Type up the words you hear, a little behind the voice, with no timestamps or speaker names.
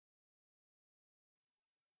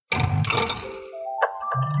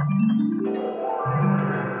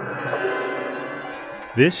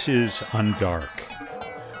This is Undark.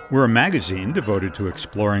 We're a magazine devoted to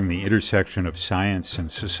exploring the intersection of science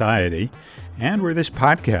and society, and we're this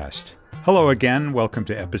podcast. Hello again, welcome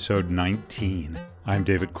to episode 19. I'm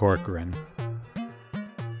David Corcoran.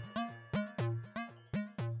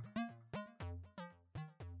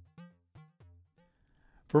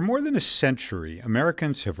 For more than a century,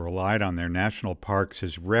 Americans have relied on their national parks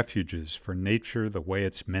as refuges for nature the way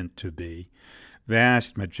it's meant to be.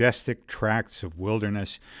 Vast, majestic tracts of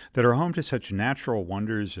wilderness that are home to such natural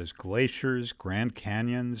wonders as glaciers, Grand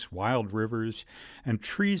Canyons, wild rivers, and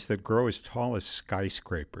trees that grow as tall as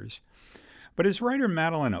skyscrapers. But as writer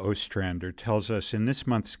Madeline Ostrander tells us in this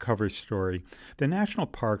month's cover story, the national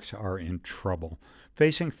parks are in trouble,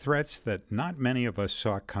 facing threats that not many of us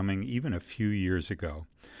saw coming even a few years ago.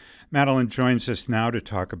 Madeline joins us now to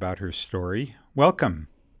talk about her story. Welcome.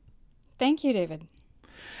 Thank you, David.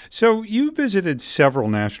 So you visited several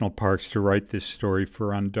national parks to write this story for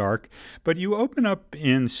Undark, but you open up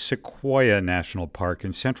in Sequoia National Park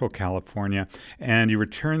in Central California, and you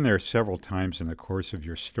return there several times in the course of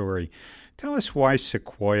your story. Tell us why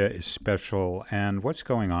Sequoia is special and what's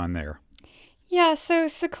going on there. Yeah, so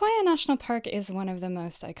Sequoia National Park is one of the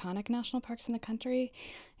most iconic national parks in the country.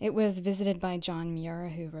 It was visited by John Muir,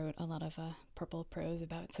 who wrote a lot of purple prose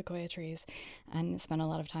about sequoia trees and spent a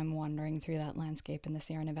lot of time wandering through that landscape in the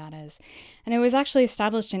Sierra Nevadas. And it was actually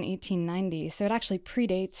established in 1890, so it actually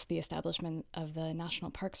predates the establishment of the National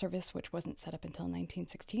Park Service, which wasn't set up until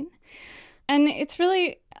 1916. And it's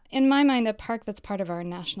really, in my mind, a park that's part of our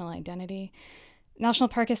national identity. National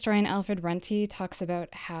Park historian Alfred Runte talks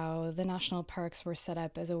about how the national parks were set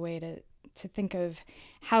up as a way to think of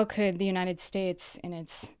how could the United States in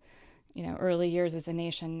its early years as a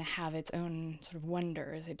nation have its own sort of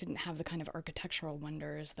wonders. It didn't have the kind of architectural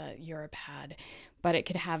wonders that Europe had, but it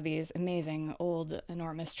could have these amazing old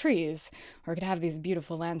enormous trees, or it could have these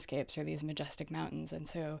beautiful landscapes or these majestic mountains. And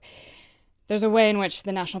so there's a way in which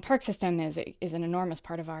the national park system is an enormous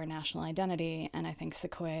part of our national identity, and I think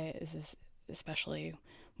Sequoia is especially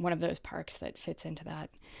one of those parks that fits into that.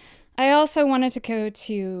 I also wanted to go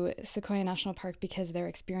to Sequoia National Park because they're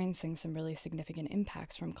experiencing some really significant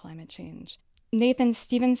impacts from climate change. Nathan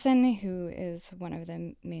Stevenson, who is one of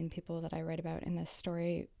the main people that I write about in this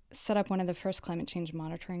story, set up one of the first climate change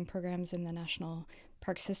monitoring programs in the national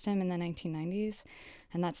park system in the 1990s,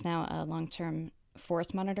 and that's now a long-term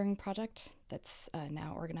forest monitoring project that's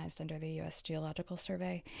now organized under the U.S. Geological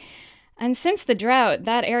Survey. And since the drought,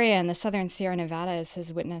 that area in the southern Sierra Nevadas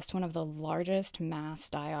has witnessed one of the largest mass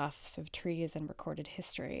die-offs of trees in recorded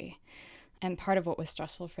history. And part of what was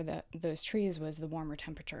stressful for those trees was the warmer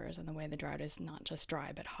temperatures and the way the drought is not just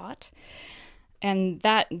dry but hot. And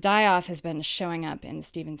that die-off has been showing up in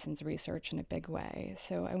Stevenson's research in a big way.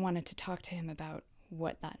 So I wanted to talk to him about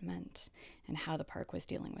what that meant and how the park was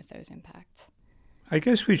dealing with those impacts. I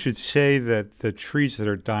guess we should say that the trees that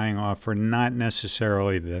are dying off are not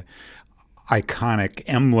necessarily the iconic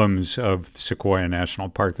emblems of Sequoia National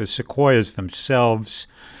Park. The sequoias themselves,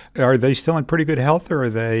 are they still in pretty good health, or are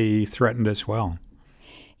they threatened as well?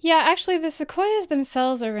 Yeah, actually, the sequoias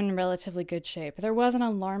themselves are in relatively good shape. There was an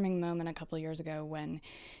alarming moment a couple of years ago when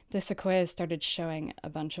the sequoias started showing a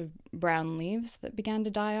bunch of brown leaves that began to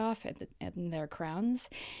die off at their crowns.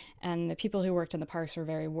 And the people who worked in the parks were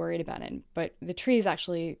very worried about it. But the trees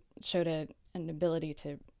actually showed an ability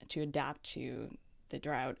to adapt to the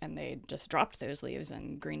drought, and they just dropped those leaves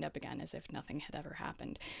and greened up again as if nothing had ever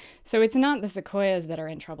happened. So it's not the sequoias that are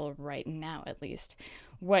in trouble right now, at least.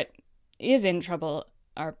 What is in trouble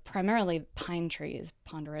are primarily pine trees,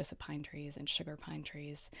 ponderosa pine trees and sugar pine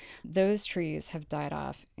trees. Those trees have died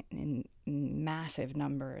off in massive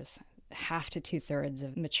numbers. Half to 2/3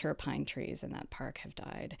 of mature pine trees in that park have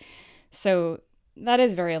died. So that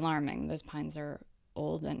is very alarming. Those pines are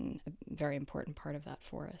old and a very important part of that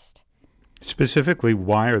forest. Specifically,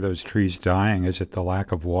 why are those trees dying? Is it the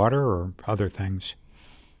lack of water or other things?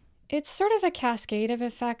 It's sort of a cascade of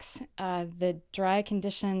effects. The dry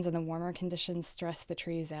conditions and the warmer conditions stress the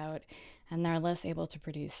trees out, and they're less able to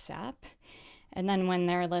produce sap. And then when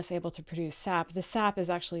they're less able to produce sap, the sap is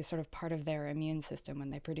actually sort of part of their immune system. When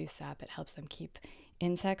they produce sap, it helps them keep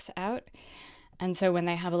insects out. And so when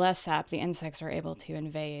they have less sap, the insects are able to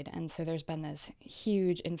invade. And so there's been this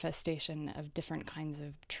huge infestation of different kinds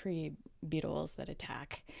of tree beetles that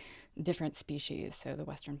attack different species. So the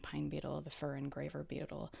western pine beetle, the fir engraver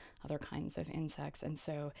beetle, other kinds of insects. And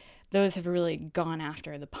so those have really gone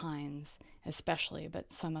after the pines especially,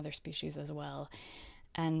 but some other species as well.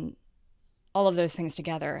 And all of those things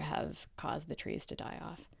together have caused the trees to die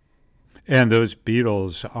off. And those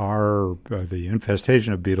beetles are, the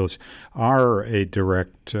infestation of beetles are a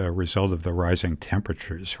direct result of the rising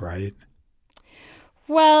temperatures, right?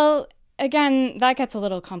 Well, again, that gets a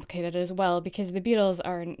little complicated as well because the beetles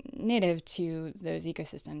are native to those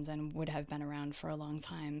ecosystems and would have been around for a long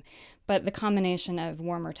time. But the combination of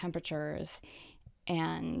warmer temperatures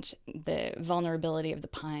and the vulnerability of the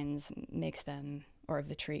pines makes them, or of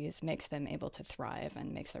the trees, makes them able to thrive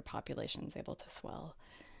and makes their populations able to swell.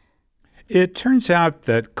 It turns out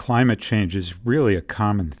that climate change is really a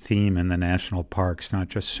common theme in the national parks, not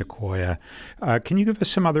just Sequoia. Can you give us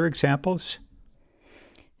some other examples?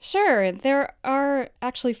 Sure. There are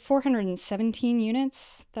actually 417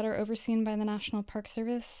 units that are overseen by the National Park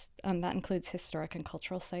Service. That includes historic and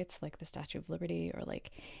cultural sites like the Statue of Liberty or like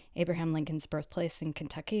Abraham Lincoln's birthplace in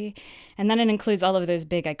Kentucky. And then it includes all of those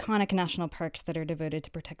big iconic national parks that are devoted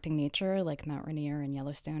to protecting nature like Mount Rainier and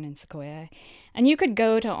Yellowstone and Sequoia. And you could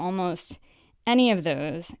go to almost any of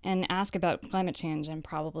those and ask about climate change and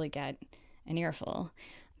probably get an earful.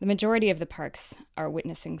 The majority of the parks are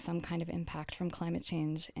witnessing some kind of impact from climate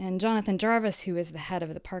change. And Jonathan Jarvis, who is the head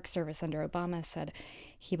of the Park Service under Obama, said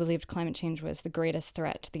he believed climate change was the greatest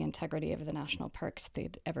threat to the integrity of the national parks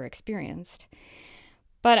they'd ever experienced.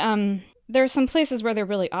 But there are some places where there are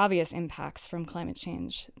really obvious impacts from climate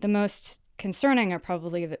change. The most concerning are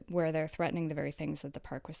probably where they're threatening the very things that the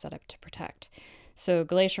park was set up to protect. So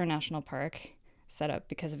Glacier National Park, set up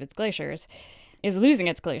because of its glaciers, is losing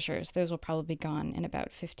its glaciers. Those will probably be gone in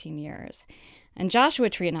about 15 years. And Joshua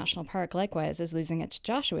Tree National Park, likewise, is losing its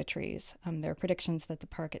Joshua trees. There are predictions that the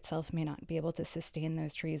park itself may not be able to sustain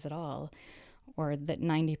those trees at all, or that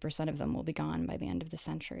 90% of them will be gone by the end of the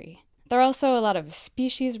century. There are also a lot of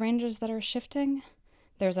species ranges that are shifting.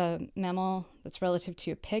 There's a mammal that's relative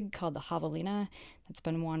to a pig called the javelina that's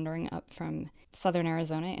been wandering up from southern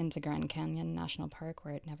Arizona into Grand Canyon National Park,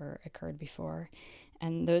 where it never occurred before.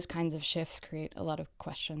 And those kinds of shifts create a lot of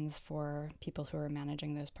questions for people who are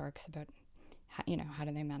managing those parks about, how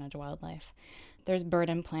do they manage wildlife? There's bird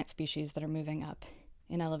and plant species that are moving up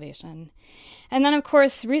in elevation. And then, of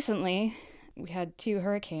course, recently we had two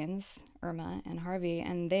hurricanes, Irma and Harvey,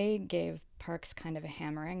 and they gave parks kind of a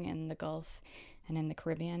hammering in the Gulf and in the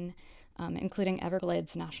Caribbean, including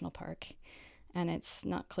Everglades National Park. And it's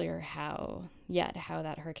not clear how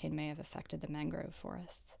that hurricane may have affected the mangrove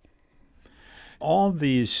forests. All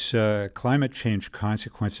these climate change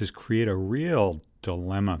consequences create a real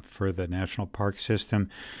dilemma for the national park system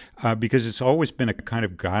because it's always been a kind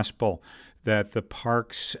of gospel that the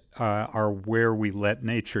parks are where we let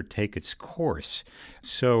nature take its course.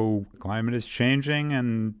 So climate is changing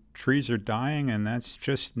and trees are dying, and that's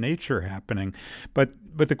just nature happening. But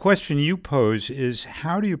the question you pose is,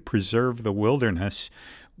 how do you preserve the wilderness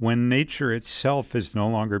when nature itself is no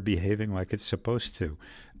longer behaving like it's supposed to?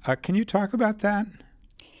 Can you talk about that?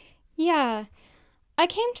 Yeah. I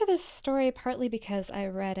came to this story partly because I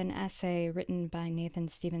read an essay written by Nathan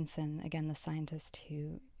Stevenson, again, the scientist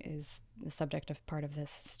who is the subject of part of this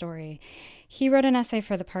story. He wrote an essay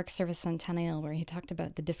for the Park Service Centennial where he talked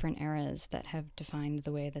about the different eras that have defined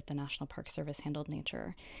the way that the National Park Service handled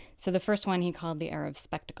nature. So the first one he called the era of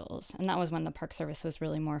spectacles, and that was when the Park Service was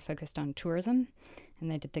really more focused on tourism, and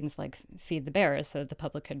they did things like feed the bears so that the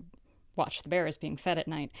public could watch the bears being fed at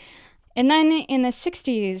night. And then in the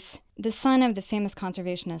 60s, the son of the famous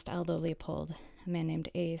conservationist Aldo Leopold, a man named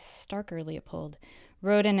A. Starker Leopold,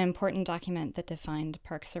 wrote an important document that defined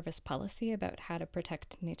Park Service policy about how to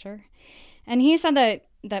protect nature. And he said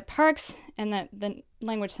that parks, and that the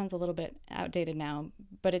language sounds a little bit outdated now,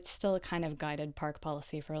 but it's still a kind of guided park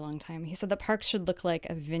policy for a long time. He said that parks should look like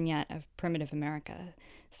a vignette of primitive America.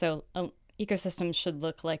 So ecosystems should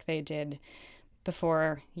look like they did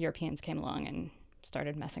before Europeans came along and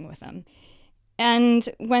started messing with them. And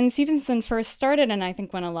when Stevenson first started, and I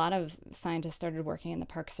think when a lot of scientists started working in the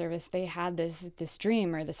Park Service, they had this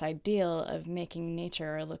dream or this ideal of making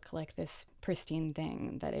nature look like this pristine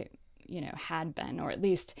thing that it, had been, or at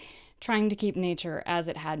least trying to keep nature as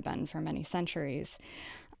it had been for many centuries.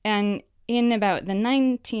 And in about the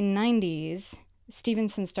 1990s,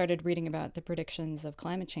 Stevenson started reading about the predictions of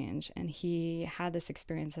climate change, and he had this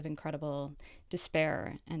experience of incredible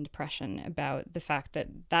despair and depression about the fact that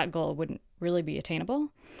that goal wouldn't really be attainable.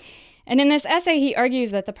 And in this essay, he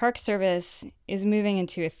argues that the Park Service is moving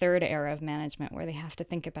into a third era of management where they have to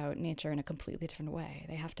think about nature in a completely different way.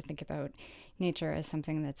 They have to think about nature as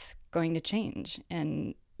something that's going to change,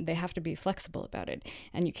 and they have to be flexible about it.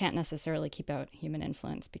 And you can't necessarily keep out human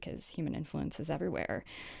influence because human influence is everywhere.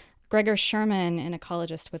 Gregor Sherman, an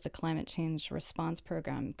ecologist with the Climate Change Response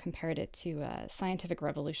Program, compared it to a scientific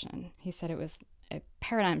revolution. He said it was a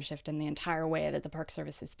paradigm shift in the entire way that the Park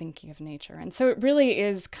Service is thinking of nature. And so it really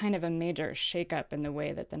is kind of a major shakeup in the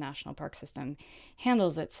way that the national park system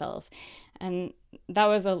handles itself. And that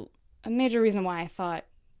was a major reason why I thought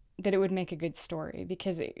that it would make a good story,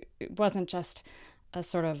 because it wasn't just a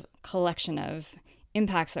sort of collection of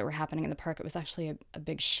impacts that were happening in the park. It was actually a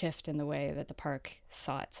big shift in the way that the park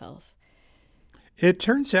saw itself. It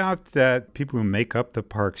turns out that people who make up the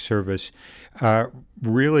Park Service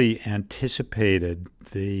really anticipated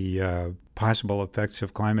the possible effects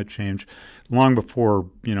of climate change long before,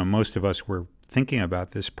 most of us were thinking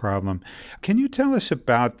about this problem. Can you tell us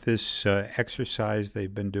about this exercise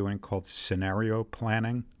they've been doing called scenario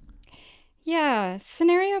planning? Yeah,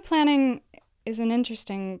 scenario planning is an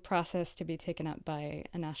interesting process to be taken up by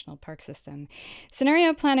a national park system.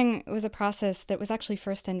 Scenario planning was a process that was actually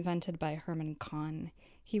first invented by Herman Kahn.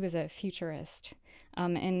 He was a futurist.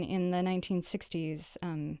 And in the 1960s,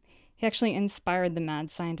 he actually inspired the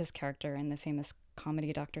mad scientist character in the famous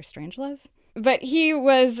comedy Dr. Strangelove. But he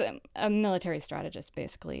was a military strategist,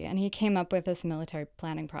 basically, and he came up with this military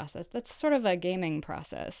planning process that's sort of a gaming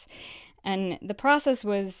process. And the process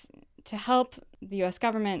was to help the U.S.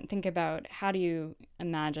 government think about how do you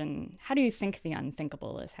think the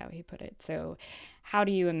unthinkable, is how he put it. So how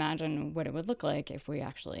do you imagine what it would look like if we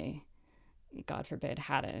actually, God forbid,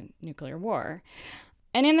 had a nuclear war?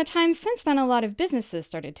 And in the time since then, a lot of businesses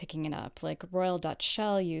started taking it up, like Royal Dutch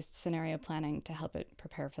Shell used scenario planning to help it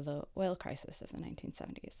prepare for the oil crisis of the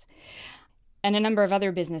 1970s. And a number of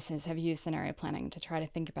other businesses have used scenario planning to try to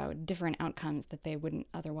think about different outcomes that they wouldn't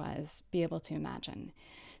otherwise be able to imagine.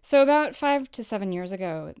 So about 5 to 7 years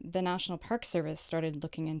ago, the National Park Service started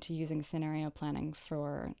looking into using scenario planning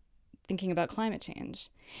for thinking about climate change.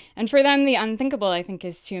 And for them, the unthinkable, I think,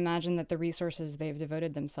 is to imagine that the resources they've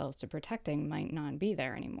devoted themselves to protecting might not be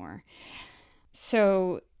there anymore.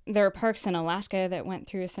 So there are parks in Alaska that went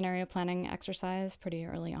through a scenario planning exercise pretty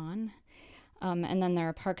early on. And then there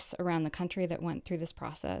are parks around the country that went through this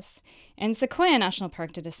process. And Sequoia National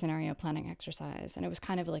Park did a scenario planning exercise, and it was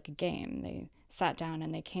kind of like a game. They sat down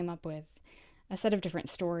and they came up with a set of different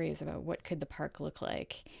stories about what could the park look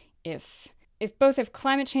like if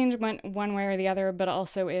climate change went one way or the other, but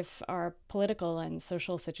also if our political and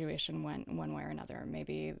social situation went one way or another.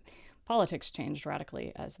 Maybe politics changed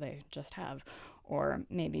radically, as they just have, or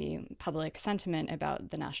maybe public sentiment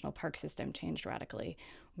about the national park system changed radically.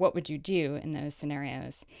 What would you do in those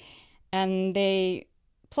scenarios? And they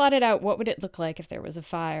plotted out what would it look like if there was a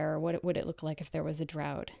fire, what would it look like if there was a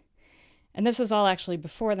drought. And this was all actually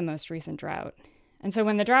before the most recent drought. And so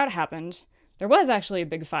when the drought happened, there was actually a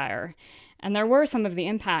big fire, and there were some of the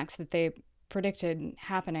impacts that they predicted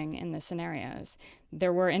happening in the scenarios.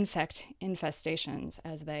 There were insect infestations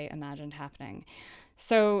as they imagined happening.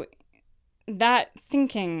 So that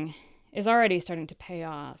thinking is already starting to pay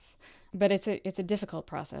off, but it's a difficult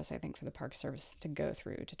process, I think, for the Park Service to go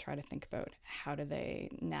through to try to think about how do they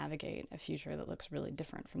navigate a future that looks really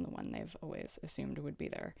different from the one they've always assumed would be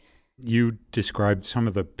there. You described some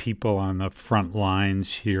of the people on the front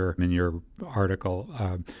lines here in your article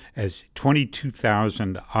as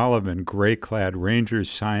 22,000 olive and gray-clad rangers,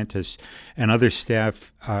 scientists, and other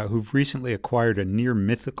staff who've recently acquired a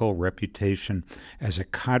near-mythical reputation as a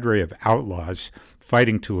cadre of outlaws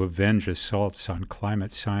fighting to avenge assaults on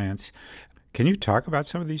climate science. Can you talk about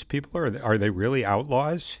some of these people, or are they really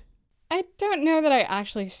outlaws? I don't know that I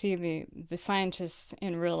actually see the scientists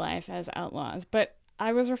in real life as outlaws, but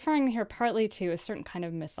I was referring here partly to a certain kind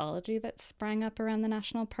of mythology that sprang up around the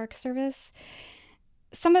National Park Service.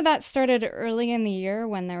 Some of that started early in the year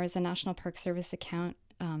when there was a National Park Service account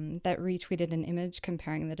that retweeted an image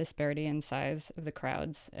comparing the disparity in size of the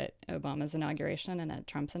crowds at Obama's inauguration and at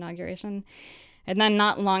Trump's inauguration. And then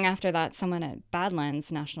not long after that, someone at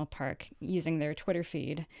Badlands National Park, using their Twitter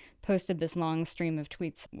feed, posted this long stream of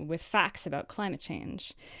tweets with facts about climate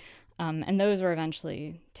change. And those were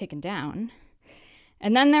eventually taken down.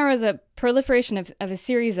 And then there was a proliferation of a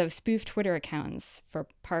series of spoof Twitter accounts for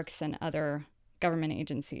parks and other government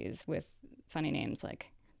agencies with funny names like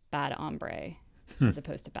Bad Hombre, as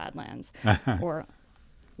opposed to Badlands, or,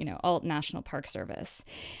 Alt National Park Service.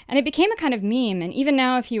 And it became a kind of meme. And even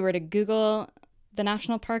now, if you were to Google the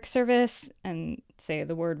National Park Service and say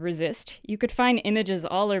the word resist, you could find images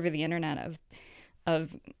all over the internet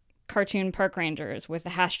of cartoon park rangers with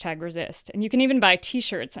the hashtag resist. And you can even buy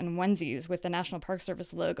t-shirts and onesies with the National Park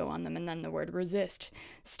Service logo on them and then the word resist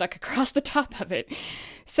stuck across the top of it.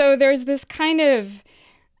 So there's this kind of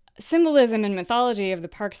symbolism and mythology of the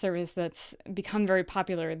Park Service that's become very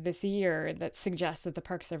popular this year that suggests that the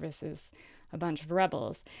Park Service is a bunch of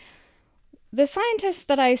rebels. The scientists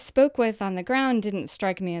that I spoke with on the ground didn't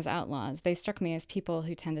strike me as outlaws. They struck me as people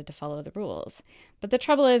who tended to follow the rules. But the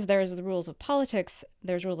trouble is there's the rules of politics,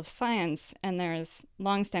 there's rules of science, and there's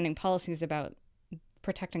longstanding policies about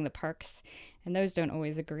protecting the parks, and those don't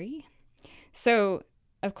always agree. So,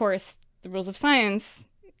 of course, the rules of science,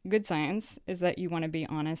 good science, is that you want to be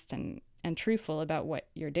honest and truthful about what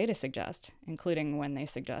your data suggest, including when they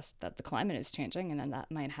suggest that the climate is changing and then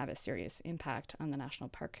that might have a serious impact on the National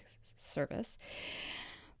Park Service.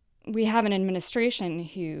 We have an administration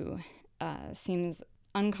who seems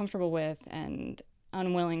uncomfortable with and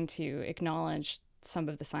unwilling to acknowledge some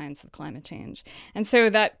of the science of climate change. And so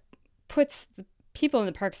that puts the people in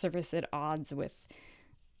the Park Service at odds with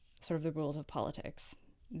sort of the rules of politics.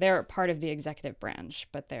 They're part of the executive branch,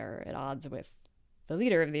 but they're at odds with the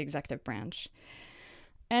leader of the executive branch.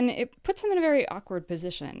 And it puts them in a very awkward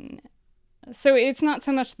position. So it's not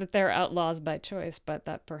so much that they're outlaws by choice, but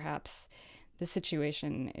that perhaps the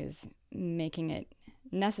situation is making it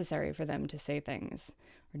necessary for them to say things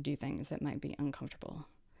or do things that might be uncomfortable.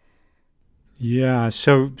 Yeah,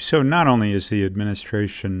 so not only is the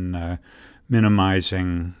administration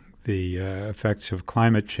minimizing the effects of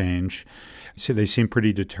climate change, so they seem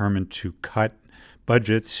pretty determined to cut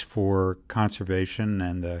budgets for conservation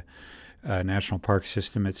and the national park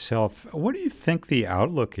system itself. What do you think the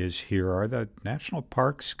outlook is here? Are the national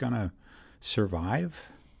parks going to survive?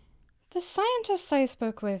 The scientists I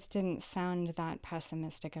spoke with didn't sound that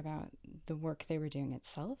pessimistic about the work they were doing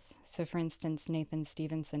itself. So, for instance, Nathan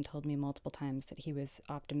Stevenson told me multiple times that he was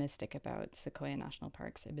optimistic about Sequoia National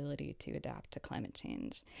Park's ability to adapt to climate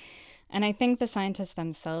change. And I think the scientists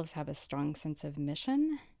themselves have a strong sense of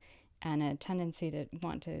mission and a tendency to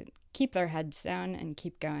want to keep their heads down and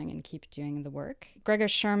keep going and keep doing the work. Gregor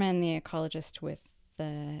Sherman, the ecologist with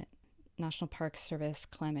the National Park Service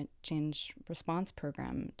Climate Change Response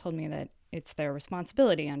Program, told me that it's their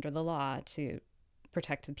responsibility under the law to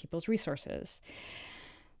protect the people's resources.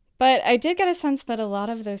 But I did get a sense that a lot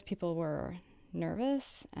of those people were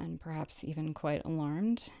nervous and perhaps even quite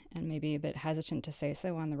alarmed and maybe a bit hesitant to say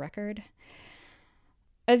so on the record.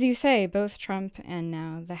 As you say, both Trump and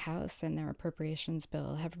now the House in their appropriations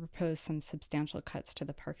bill have proposed some substantial cuts to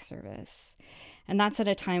the Park Service. And that's at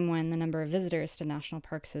a time when the number of visitors to national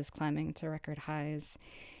parks is climbing to record highs.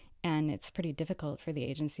 And it's pretty difficult for the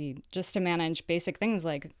agency just to manage basic things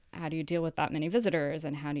like how do you deal with that many visitors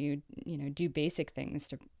and how do you do basic things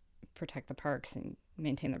to protect the parks and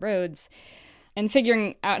maintain the roads. And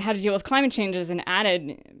figuring out how to deal with climate change is an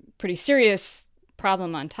added pretty serious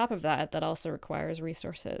problem on top of that also requires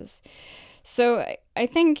resources. So I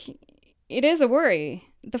think it is a worry.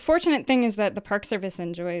 The fortunate thing is that the Park Service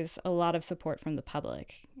enjoys a lot of support from the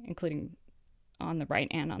public, including on the right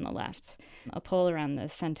and on the left. A poll around the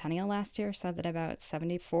centennial last year said that about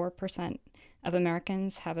 74% of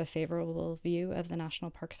Americans have a favorable view of the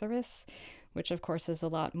National Park Service, which of course is a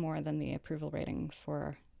lot more than the approval rating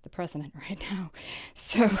for the president right now.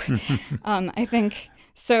 So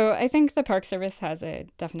I think the Park Service has a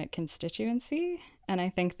definite constituency, and I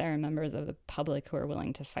think there are members of the public who are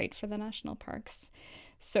willing to fight for the national parks.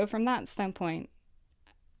 So from that standpoint,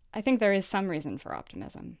 I think there is some reason for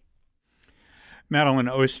optimism. Madeline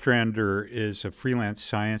Ostrander is a freelance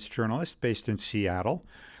science journalist based in Seattle.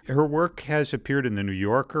 Her work has appeared in The New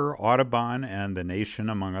Yorker, Audubon, and The Nation,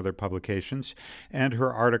 among other publications, and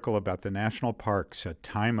her article about the national parks, A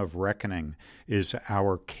Time of Reckoning, is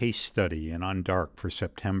our case study in Undark for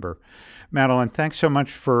September. Madeline, thanks so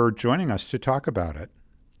much for joining us to talk about it.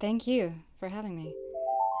 Thank you for having me.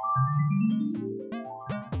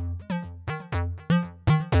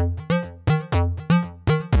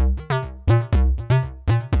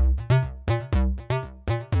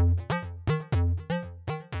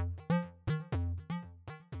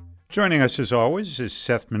 Joining us, as always, is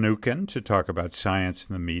Seth Mnookin to talk about science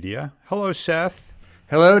and the media. Hello, Seth.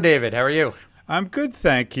 Hello, David. How are you? I'm good,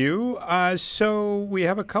 thank you. So we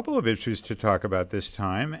have a couple of issues to talk about this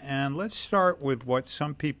time, and let's start with what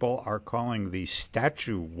some people are calling the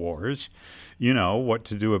statue wars. You know, what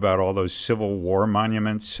to do about all those Civil War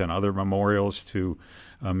monuments and other memorials to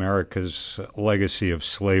America's legacy of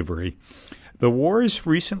slavery. The wars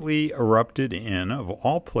recently erupted in, of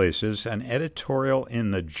all places, an editorial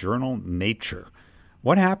in the journal Nature.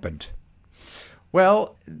 What happened?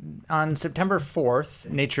 Well, on September 4th,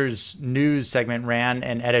 Nature's news segment ran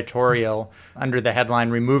an editorial under the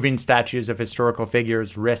headline, "Removing Statues of Historical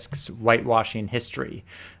Figures Risks Whitewashing History."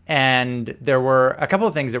 And there were a couple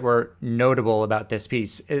of things that were notable about this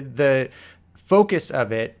piece. The focus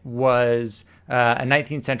of it was a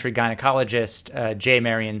 19th century gynecologist, J.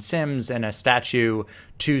 Marion Sims, and a statue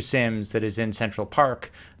to Sims that is in Central Park.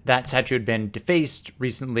 That statue had been defaced.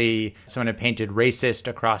 Recently, someone had painted racist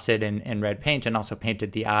across it in red paint and also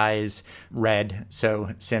painted the eyes red. So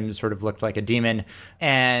Sims sort of looked like a demon.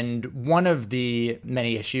 And one of the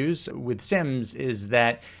many issues with Sims is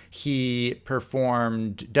that he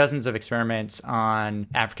performed dozens of experiments on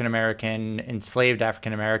enslaved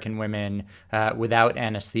African-American women without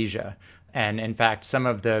anesthesia. And in fact, some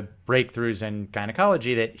of the breakthroughs in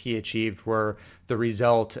gynecology that he achieved were the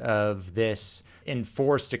result of this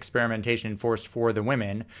enforced experimentation, enforced for the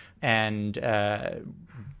women, and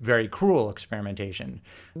very cruel experimentation.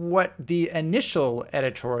 What the initial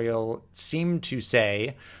editorial seemed to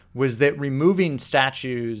say was that removing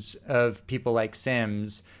statues of people like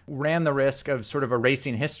Sims ran the risk of sort of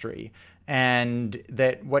erasing history, and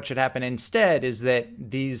that what should happen instead is that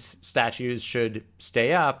these statues should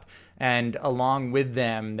stay up, and along with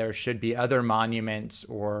them, there should be other monuments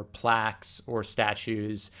or plaques or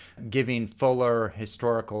statues giving fuller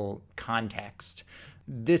historical context.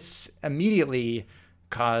 This immediately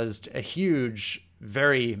caused a huge,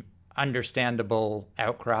 very understandable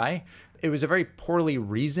outcry. It was a very poorly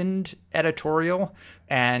reasoned editorial,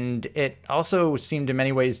 and it also seemed in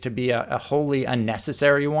many ways to be a wholly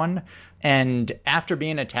unnecessary one. And after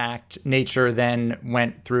being attacked, Nature then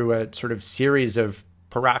went through a sort of series of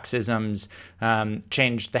paroxysms,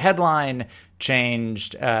 changed the headline,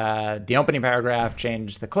 changed the opening paragraph,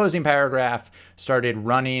 changed the closing paragraph, started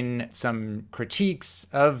running some critiques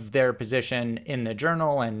of their position in the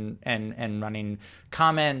journal and running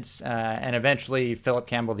comments. And eventually Philip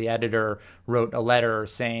Campbell, the editor, wrote a letter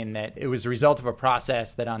saying that it was the result of a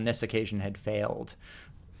process that on this occasion had failed.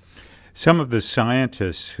 Some of the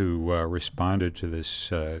scientists who responded to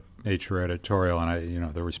this Nature editorial,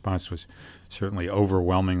 and the response was certainly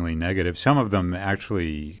overwhelmingly negative. Some of them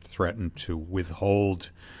actually threatened to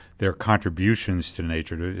withhold their contributions to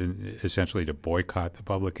Nature, essentially to boycott the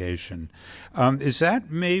publication. Is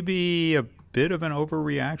that maybe a bit of an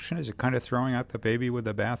overreaction? Is it kind of throwing out the baby with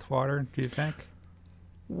the bathwater, do you think?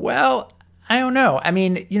 Well, I don't know. I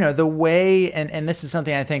mean, the way, and this is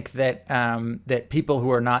something I think that that people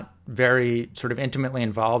who are not very sort of intimately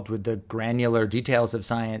involved with the granular details of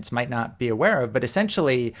science might not be aware of, but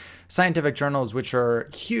essentially scientific journals, which are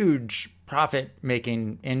huge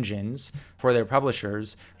profit-making engines for their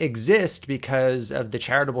publishers, exist because of the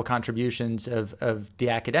charitable contributions of the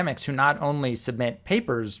academics who not only submit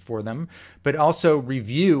papers for them, but also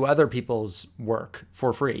review other people's work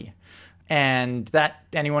for free. And that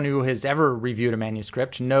anyone who has ever reviewed a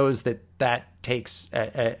manuscript knows that takes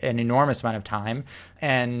an enormous amount of time.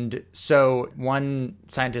 And so one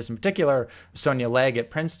scientist in particular, Sonia Legg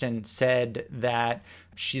at Princeton, said that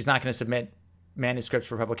she's not going to submit manuscripts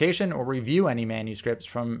for publication or review any manuscripts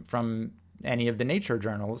from any of the Nature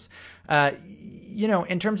journals.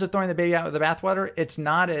 In terms of throwing the baby out with the bathwater, it's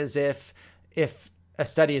not as if a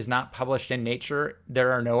study is not published in Nature,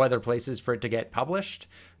 there are no other places for it to get published.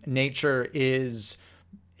 Nature is,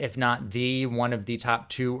 if not one of the top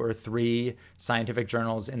 2 or 3 scientific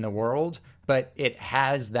journals in the world, but it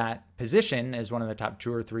has that position as one of the top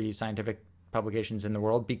 2 or 3 scientific publications in the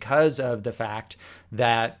world because of the fact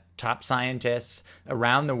that top scientists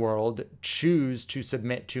around the world choose to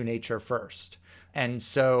submit to Nature first. And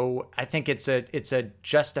so I think it's a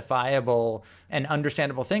justifiable and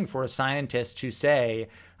understandable thing for a scientist to say,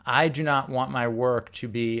 I do not want my work to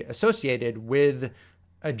be associated with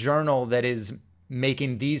a journal that is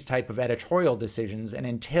making these type of editorial decisions. And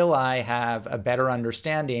until I have a better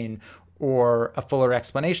understanding or a fuller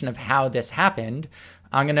explanation of how this happened,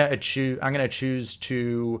 I'm going to choose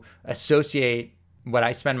to associate what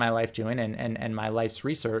I spend my life doing and my life's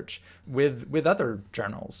research with other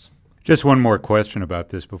journals. Just one more question about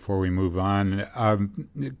this before we move on.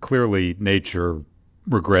 Clearly, Nature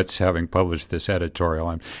regrets having published this editorial,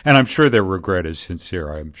 and I'm sure their regret is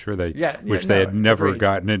sincere. I'm sure they wish they had never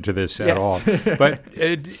gotten into this at all. But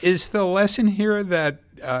is the lesson here that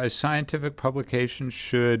scientific publications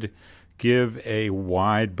should give a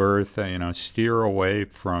wide berth, steer away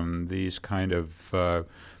from these kind of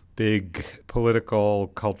big political,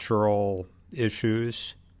 cultural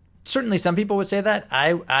issues? Certainly some people would say that.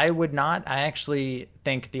 I would not. I actually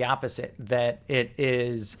think the opposite, that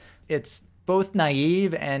it's both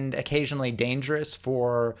naive and occasionally dangerous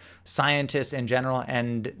for scientists in general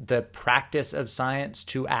and the practice of science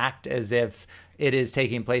to act as if it is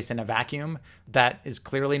taking place in a vacuum. That is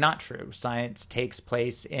clearly not true. Science takes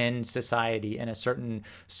place in society in a certain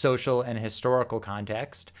social and historical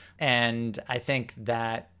context. And I think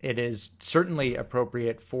that it is certainly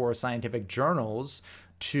appropriate for scientific journals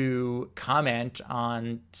to comment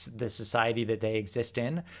on the society that they exist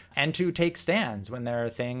in and to take stands when there are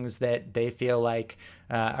things that they feel like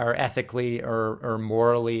are ethically or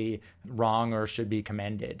morally wrong or should be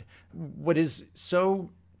commended. What is so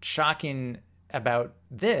shocking about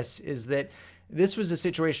this is that this was a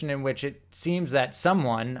situation in which it seems that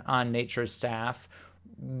someone on Nature's staff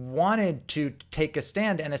wanted to take a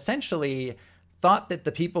stand and essentially thought that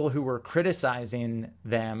the people who were criticizing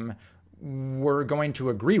them were going to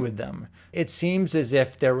agree with them. It seems as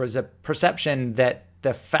if there was a perception that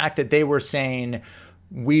the fact that they were saying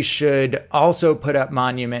we should also put up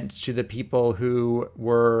monuments to the people who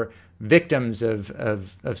were victims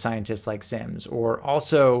of scientists like Sims, or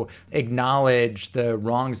also acknowledge the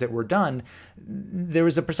wrongs that were done, there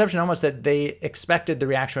was a perception almost that they expected the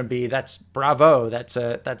reaction would be, that's bravo, that's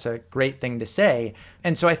a great thing to say.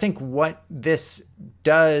 And so I think what this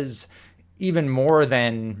does, even more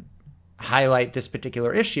than highlight this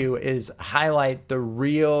particular issue, is highlight the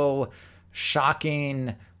real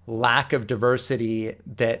shocking lack of diversity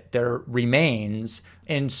that there remains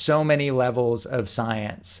in so many levels of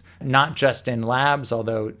science, not just in labs,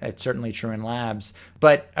 although it's certainly true in labs,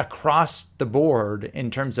 but across the board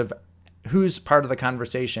in terms of who's part of the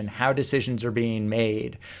conversation, how decisions are being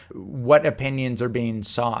made, what opinions are being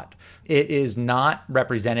sought. It is not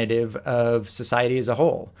representative of society as a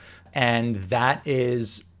whole. And that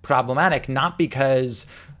is problematic, not because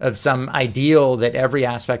of some ideal that every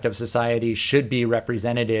aspect of society should be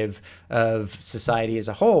representative of society as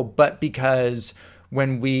a whole, but because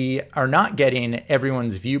when we are not getting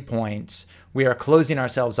everyone's viewpoints, we are closing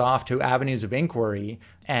ourselves off to avenues of inquiry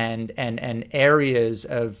and areas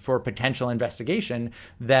for potential investigation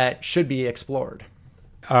that should be explored.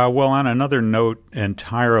 Well, on another note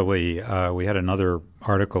entirely, we had another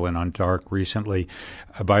article in On Dark recently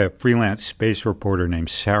by a freelance space reporter named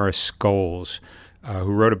Sarah Scholes,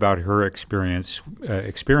 who wrote about her experiences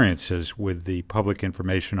with the Public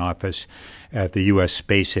Information Office at the U.S.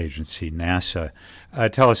 Space Agency, NASA.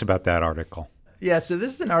 Tell us about that article. Yeah, so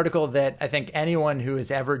this is an article that I think anyone who has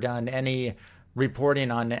ever done any reporting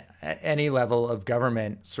on any level of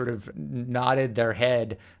government sort of nodded their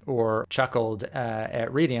head or chuckled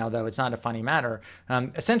at reading, although it's not a funny matter.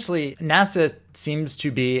 Essentially, NASA seems to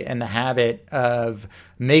be in the habit of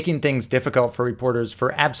making things difficult for reporters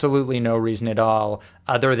for absolutely no reason at all,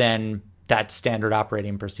 other than that's standard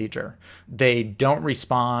operating procedure. They don't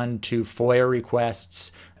respond to FOIA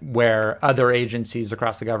requests where other agencies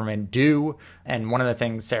across the government do. And one of the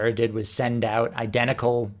things Sarah did was send out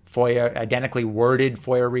identically worded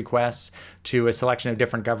FOIA requests to a selection of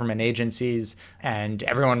different government agencies. And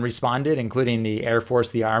everyone responded, including the Air Force,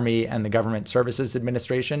 the Army, and the Government Services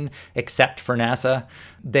Administration, except for NASA.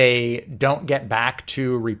 They don't get back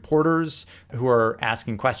to reporters who are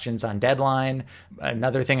asking questions on deadline.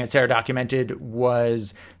 Another thing that Sarah documented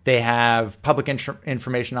was they have public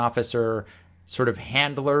information officer sort of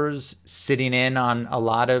handlers sitting in on a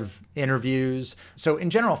lot of interviews. So in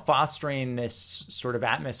general, fostering this sort of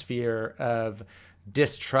atmosphere of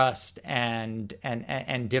distrust and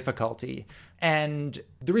difficulty. And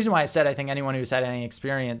the reason why I said I think anyone who's had any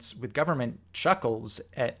experience with government chuckles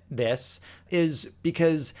at this is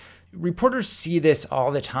because reporters see this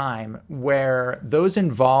all the time, where those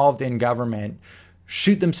involved in government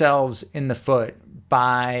shoot themselves in the foot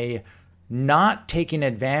by not taking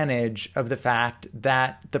advantage of the fact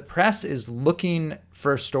that the press is looking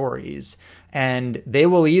for stories, and they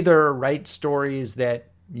will either write stories that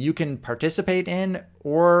you can participate in,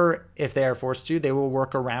 or if they are forced to, they will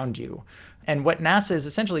work around you. And what NASA is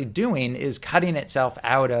essentially doing is cutting itself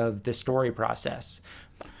out of the story process.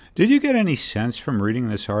 Did you get any sense from reading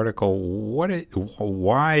this article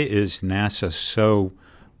why is NASA so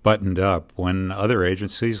buttoned up when other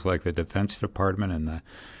agencies like the Defense Department and the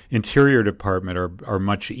Interior Department are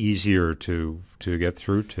much easier to get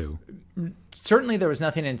through to? Certainly there was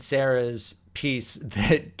nothing in Sarah's piece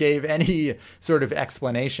that gave any sort of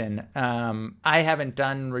explanation. I haven't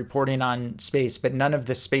done reporting on space, but none of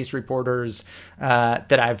the space reporters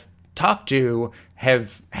that I've talked to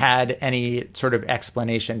have had any sort of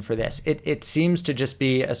explanation for this. It seems to just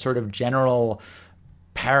be a sort of general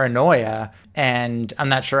paranoia, and I'm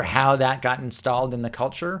not sure how that got installed in the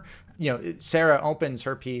culture. You know, Sarah opens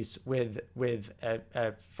her piece with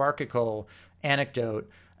a farcical anecdote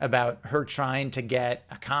about her trying to get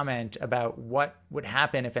a comment about what would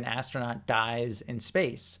happen if an astronaut dies in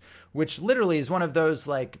space, which literally is one of those,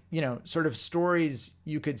 like, you know, sort of stories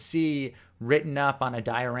you could see written up on a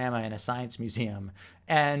diorama in a science museum.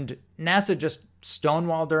 And NASA just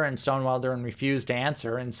stonewalled her and refused to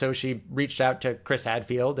answer. And so she reached out to Chris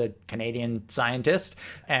Hadfield, a Canadian scientist,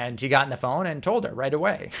 and he got on the phone and told her right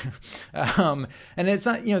away. And it's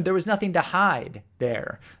not, there was nothing to hide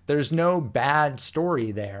there. There's no bad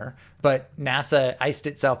story there, but NASA iced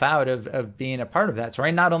itself out of being a part of that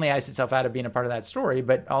story. Not only iced itself out of being a part of that story,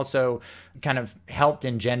 but also kind of helped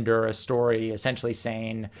engender a story essentially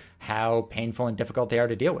saying how painful and difficult they are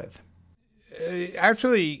to deal with.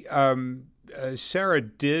 Actually, Sarah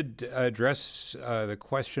did address the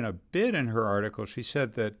question a bit in her article. She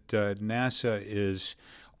said that NASA is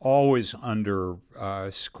always under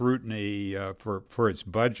scrutiny for its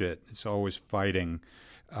budget. It's always fighting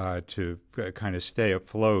to kind of stay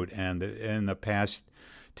afloat. And in the past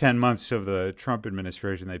 10 months of the Trump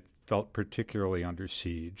administration, they felt particularly under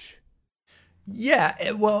siege.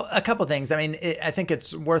 Yeah, well, a couple things. I mean, I think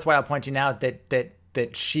it's worthwhile pointing out that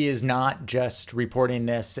she is not just reporting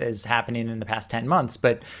this as happening in the past 10 months,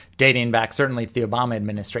 but dating back certainly to the Obama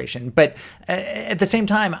administration. But at the same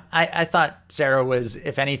time, I thought Sarah was,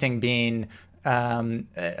 if anything, being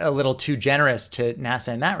a little too generous to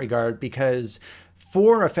NASA in that regard, because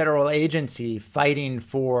for a federal agency fighting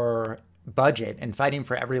for budget and fighting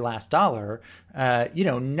for every last dollar,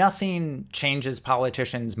 nothing changes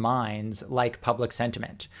politicians' minds like public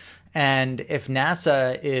sentiment. And if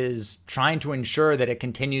NASA is trying to ensure that it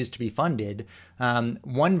continues to be funded,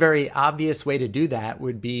 one very obvious way to do that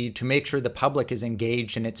would be to make sure the public is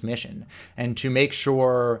engaged in its mission and to make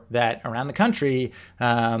sure that around the country,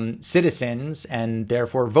 citizens and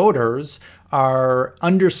therefore voters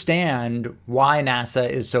understand why NASA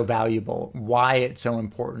is so valuable, why it's so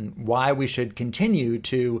important, why we should continue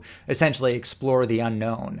to essentially explore the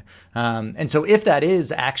unknown. And so if that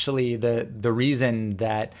is actually the reason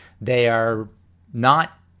that they are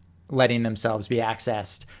not letting themselves be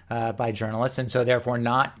accessed by journalists and so therefore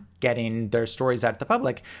not getting their stories out to the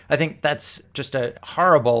public, I think that's just a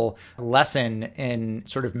horrible lesson in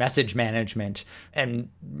sort of message management. And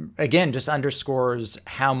again, just underscores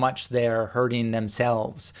how much they're hurting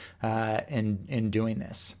themselves in doing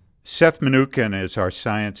this. Seth Mnookin is our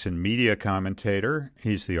science and media commentator.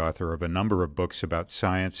 He's the author of a number of books about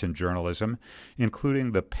science and journalism,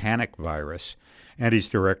 including The Panic Virus, and he's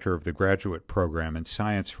director of the graduate program in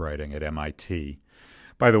science writing at MIT.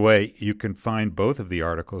 By the way, you can find both of the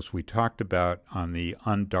articles we talked about on the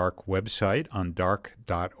Undark website,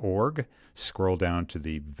 undark.org. Scroll down to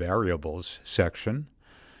the variables section.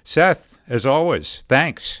 Seth, as always,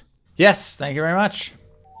 thanks. Yes, thank you very much.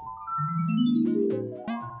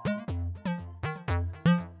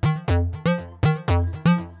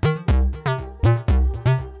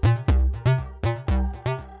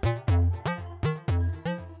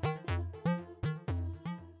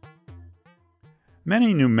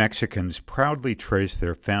 Many New Mexicans proudly trace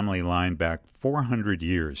their family line back 400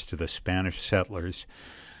 years to the Spanish settlers,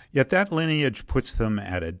 yet that lineage puts them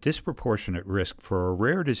at a disproportionate risk for a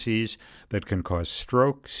rare disease that can cause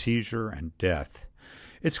stroke, seizure, and death.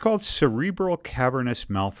 It's called cerebral cavernous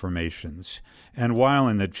malformations, and while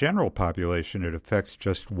in the general population it affects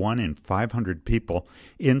just 1 in 500 people,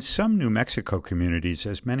 in some New Mexico communities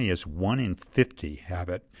as many as 1 in 50 have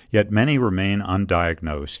it, yet many remain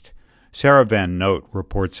undiagnosed. Sarah Van Note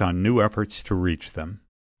reports on new efforts to reach them.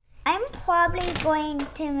 I'm probably going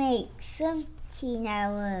to make something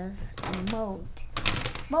out of a boat.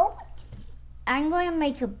 Boat? I'm going to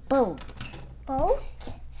make a boat. Boat?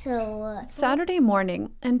 It's Saturday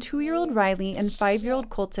morning, and 2-year-old Riley and 5-year-old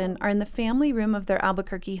Colton are in the family room of their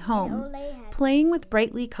Albuquerque home, playing with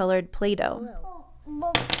brightly colored Play-Doh.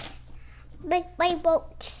 Boat. Big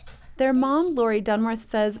boat. Their mom, Lori Dunworth,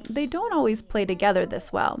 says they don't always play together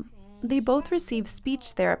this well. They both receive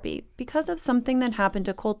speech therapy because of something that happened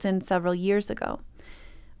to Colton several years ago.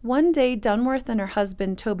 One day, Dunworth and her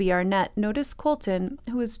husband, Toby Arnett, noticed Colton,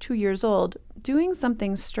 who was 2 years old, doing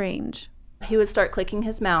something strange. He would start clicking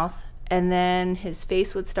his mouth, and then his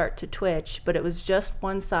face would start to twitch, but it was just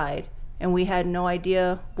one side, and we had no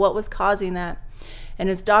idea what was causing that. And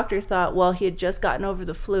his doctor thought, well, he had just gotten over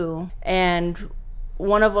the flu, and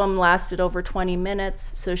one of them lasted over 20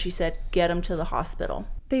 minutes, so she said, get him to the hospital.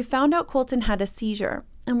 They found out Colton had a seizure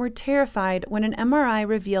and were terrified when an MRI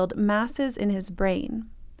revealed masses in his brain.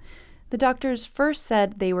 The doctors first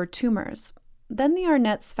said they were tumors. Then the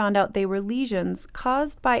Arnetts found out they were lesions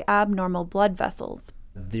caused by abnormal blood vessels.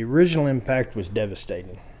 The original impact was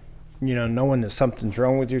devastating. Knowing that something's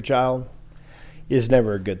wrong with your child is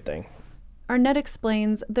never a good thing. Arnett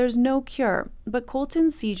explains there's no cure, but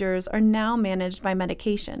Colton's seizures are now managed by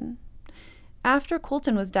medication. After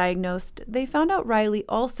Colton was diagnosed, they found out Riley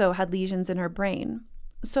also had lesions in her brain.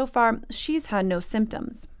 So far, she's had no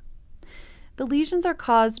symptoms. The lesions are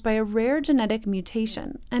caused by a rare genetic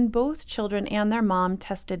mutation, and both children and their mom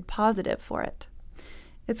tested positive for it.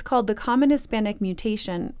 It's called the common Hispanic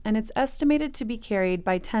mutation, and it's estimated to be carried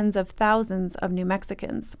by tens of thousands of New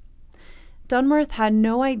Mexicans. Dunworth had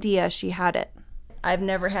no idea she had it. I've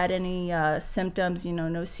never had any symptoms,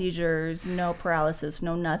 no seizures, no paralysis,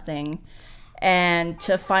 no nothing. And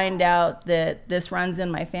to find out that this runs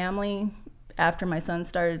in my family after my son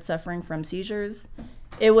started suffering from seizures,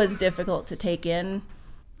 it was difficult to take in.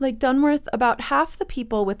 Like Dunworth, about half the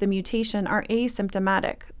people with the mutation are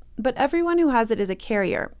asymptomatic, but everyone who has it is a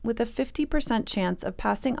carrier, with a 50% chance of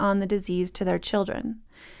passing on the disease to their children.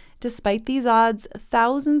 Despite these odds,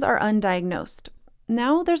 thousands are undiagnosed.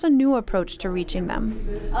 Now there's a new approach to reaching them.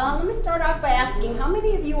 Let me start off by asking, how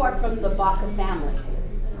many of you are from the Baca family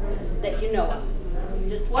that you know of?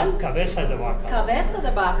 Just one? Cabeza de Vaca. Cabeza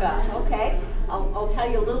de Vaca, okay. I'll tell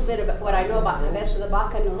you a little bit about what I know about Cabeza de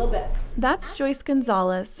Vaca in a little bit. That's Joyce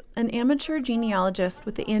Gonzalez, an amateur genealogist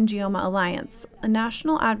with the Angioma Alliance, a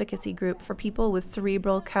national advocacy group for people with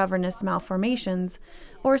cerebral cavernous malformations,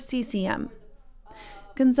 or CCM.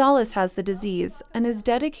 Gonzalez has the disease and has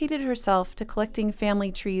dedicated herself to collecting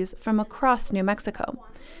family trees from across New Mexico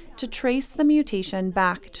to trace the mutation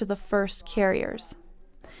back to the first carriers.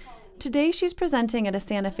 Today she's presenting at a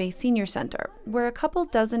Santa Fe Senior Center, where a couple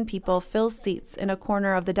dozen people fill seats in a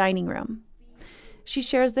corner of the dining room. She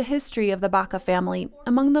shares the history of the Baca family,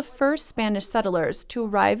 among the first Spanish settlers to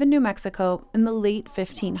arrive in New Mexico in the late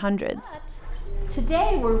 1500s.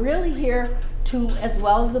 Today we're really here to, as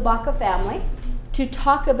well as the Baca family, to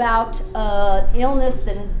talk about illness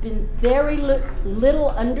that has been very little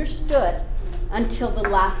understood until the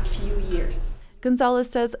last few years. Gonzalez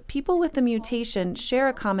says people with the mutation share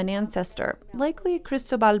a common ancestor, likely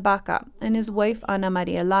Cristobal Baca and his wife Ana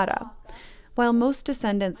Maria Lara. While most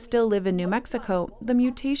descendants still live in New Mexico, the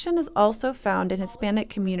mutation is also found in Hispanic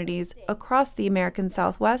communities across the American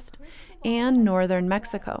Southwest and northern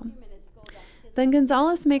Mexico. Then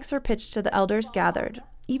Gonzalez makes her pitch to the elders gathered.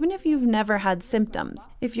 Even if you've never had symptoms,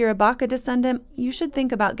 if you're a Baca descendant, you should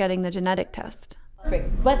think about getting the genetic test.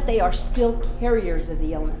 But they are still carriers of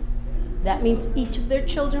the illness. That means each of their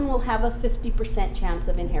children will have a 50% chance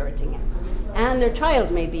of inheriting it. And their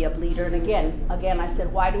child may be a bleeder. And again, I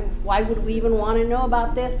said, why would we even want to know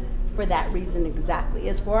about this? For that reason exactly,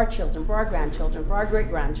 is for our children, for our grandchildren, for our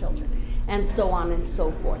great-grandchildren, and so on and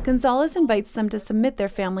so forth. Gonzalez invites them to submit their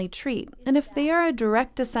family tree, and if they are a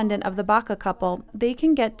direct descendant of the Baca couple, they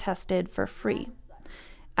can get tested for free.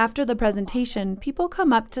 After the presentation, people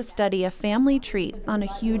come up to study a family tree on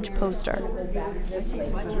a huge poster.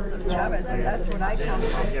 Bunches of Chavez, and that's where I come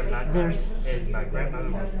from. There's...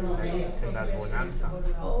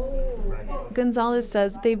 Gonzalez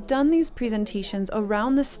says they've done these presentations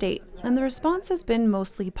around the state, and the response has been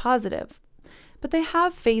mostly positive. But they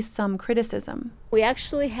have faced some criticism. We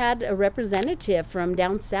actually had a representative from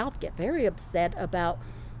down south get very upset about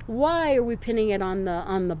why are we pinning it on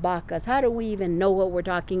the Bacas? How do we even know what we're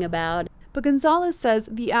talking about? But Gonzalez says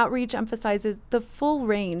the outreach emphasizes the full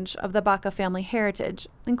range of the Baca family heritage,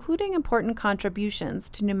 including important contributions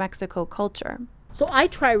to New Mexico culture. So I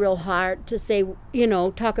try real hard to say,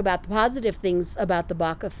 talk about the positive things about the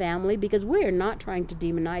Baca family, because we're not trying to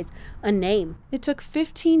demonize a name. It took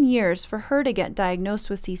 15 years for her to get diagnosed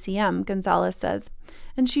with CCM, Gonzalez says,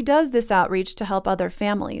 and she does this outreach to help other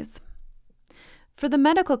families. For the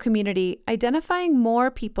medical community, identifying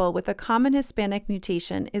more people with a common Hispanic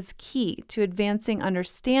mutation is key to advancing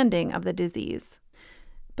understanding of the disease.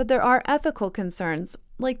 But there are ethical concerns,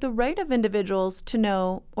 like the right of individuals to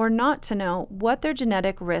know or not to know what their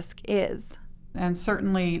genetic risk is. And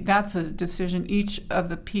certainly that's a decision each of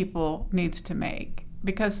the people needs to make,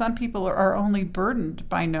 because some people are only burdened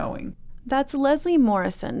by knowing. That's Leslie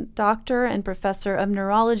Morrison, doctor and professor of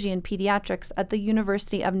neurology and pediatrics at the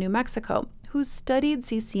University of New Mexico, who's studied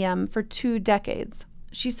CCM for 2 decades.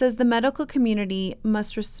 She says the medical community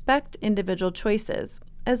must respect individual choices,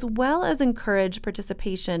 as well as encourage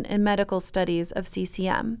participation in medical studies of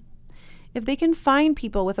CCM. If they can find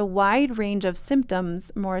people with a wide range of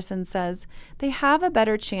symptoms, Morrison says, they have a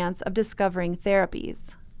better chance of discovering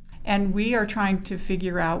therapies. And we are trying to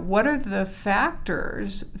figure out what are the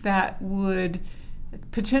factors that would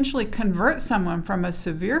potentially convert someone from a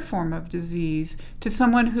severe form of disease to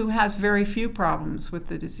someone who has very few problems with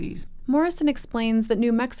the disease. Morrison explains that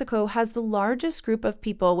New Mexico has the largest group of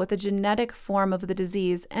people with a genetic form of the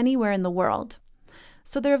disease anywhere in the world.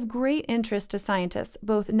 So they're of great interest to scientists,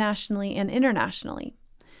 both nationally and internationally.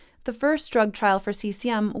 The first drug trial for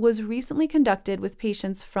CCM was recently conducted with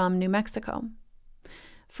patients from New Mexico.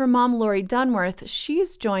 For mom Lori Dunworth,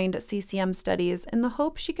 she's joined CCM studies in the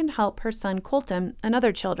hope she can help her son Colton and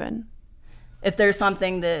other children. If there's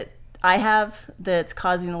something that I have that's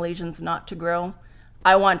causing the lesions not to grow,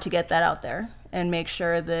 I want to get that out there and make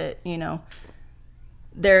sure that,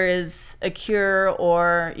 there is a cure,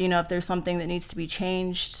 or, if there's something that needs to be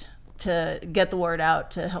changed, to get the word out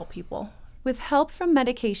to help people. With help from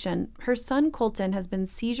medication, her son Colton has been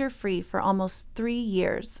seizure-free for almost 3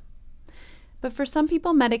 years. But for some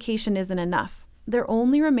people, medication isn't enough. Their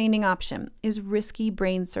only remaining option is risky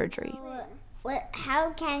brain surgery.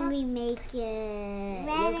 How can we make it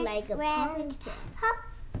look like a pumpkin?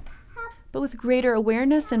 But with greater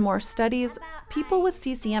awareness and more studies, people with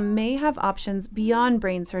CCM may have options beyond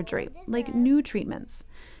brain surgery, like new treatments.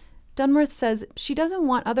 Dunworth says she doesn't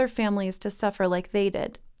want other families to suffer like they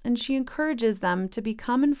did, and she encourages them to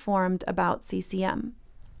become informed about CCM.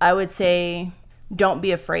 I would say don't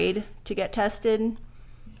be afraid to get tested,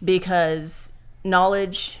 because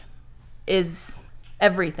knowledge is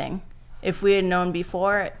everything. If we had known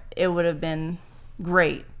before, it would have been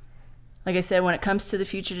great. Like I said, when it comes to the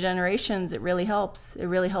future generations, it really helps. It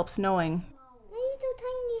really helps knowing.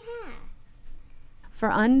 For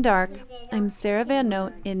Undark, I'm Sarah Van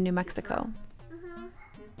Note in New Mexico.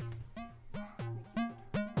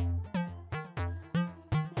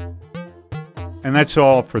 And that's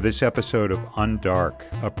all for this episode of Undark,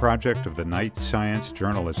 a project of the Knight Science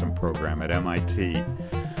Journalism Program at MIT.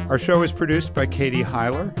 Our show is produced by Katie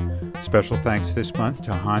Heiler. Special thanks this month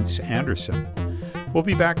to Hans Anderson. We'll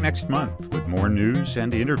be back next month with more news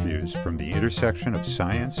and interviews from the intersection of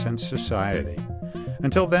science and society.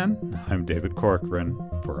 Until then, I'm David Corcoran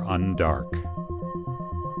for Undark.